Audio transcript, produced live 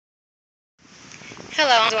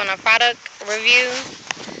Hello, I'm doing a product review.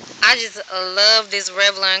 I just love this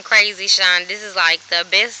Revlon Crazy Shine. This is like the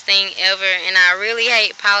best thing ever, and I really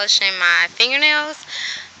hate polishing my fingernails.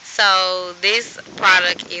 So this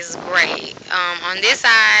product is great. On this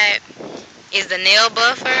side is the nail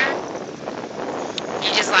buffer. You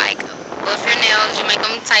just like buff your nails, you make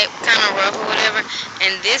them tight, kind of rough or whatever.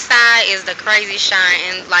 And this side is the Crazy Shine,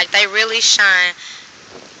 and like they really shine.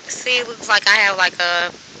 See, it looks like I have like a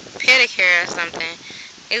pedicure or something.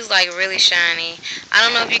 It's like really shiny. I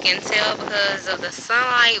don't know if you can tell because of the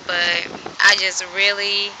sunlight, but I just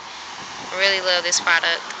really love this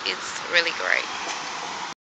product. It's really great.